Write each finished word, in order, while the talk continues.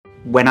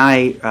When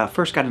I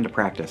first got into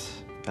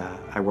practice,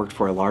 I worked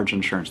for a large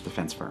insurance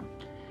defense firm,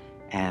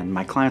 and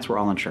my clients were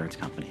all insurance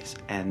companies.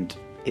 And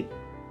it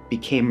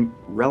became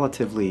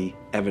relatively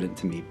evident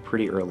to me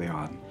pretty early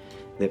on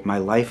that my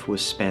life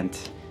was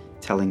spent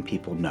telling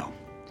people no.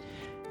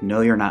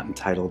 No, you're not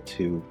entitled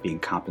to being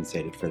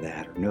compensated for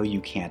that, or no,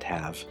 you can't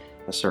have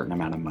a certain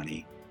amount of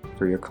money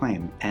for your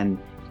claim. And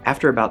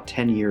after about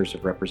 10 years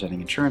of representing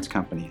insurance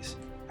companies,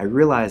 I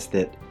realized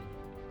that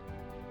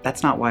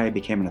that's not why I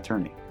became an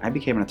attorney. I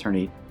became an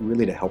attorney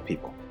really to help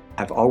people.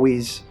 I've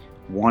always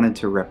wanted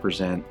to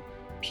represent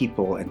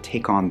people and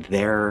take on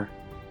their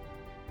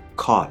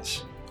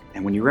cause.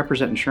 And when you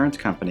represent insurance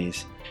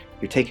companies,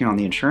 you're taking on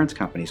the insurance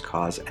company's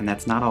cause, and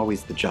that's not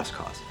always the just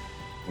cause.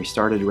 We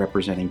started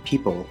representing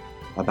people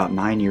about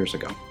 9 years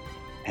ago,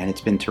 and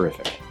it's been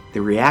terrific.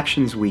 The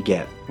reactions we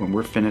get when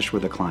we're finished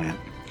with a client,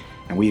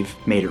 and we've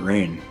made it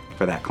rain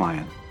for that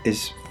client,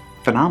 is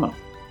phenomenal.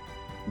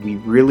 We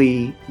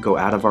really go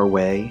out of our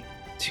way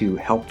to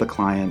help the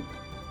client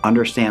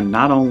understand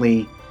not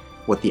only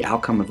what the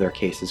outcome of their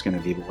case is going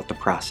to be, but what the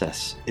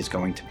process is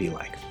going to be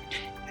like.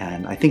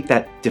 And I think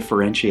that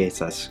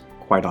differentiates us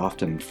quite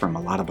often from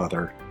a lot of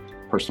other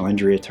personal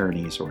injury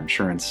attorneys or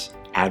insurance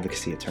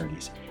advocacy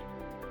attorneys.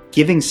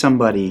 Giving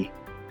somebody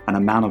an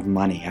amount of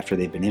money after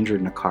they've been injured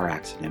in a car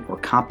accident, or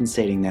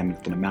compensating them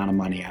with an amount of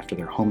money after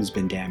their home has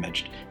been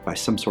damaged by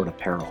some sort of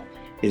peril,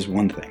 is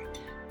one thing.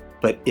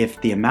 But if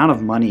the amount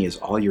of money is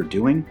all you're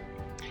doing,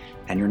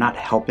 and you're not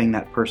helping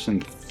that person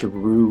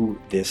through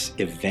this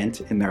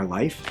event in their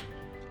life,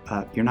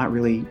 you're not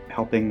really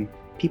helping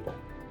people.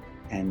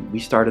 And we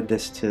started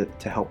this to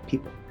help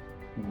people.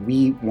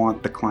 We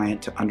want the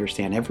client to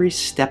understand every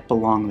step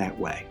along that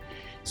way.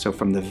 So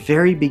from the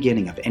very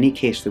beginning of any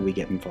case that we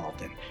get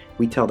involved in,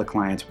 we tell the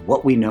clients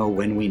what we know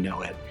when we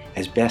know it,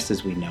 as best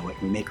as we know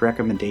it. We make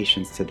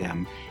recommendations to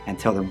them and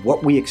tell them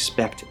what we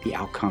expect the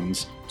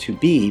outcomes to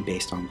be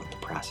based on what the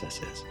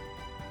process is.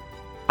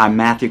 I'm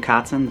Matthew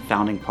Kotzen, the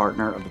founding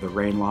partner of the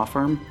Rain Law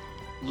Firm.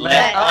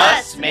 Let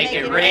us make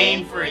it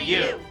rain for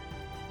you.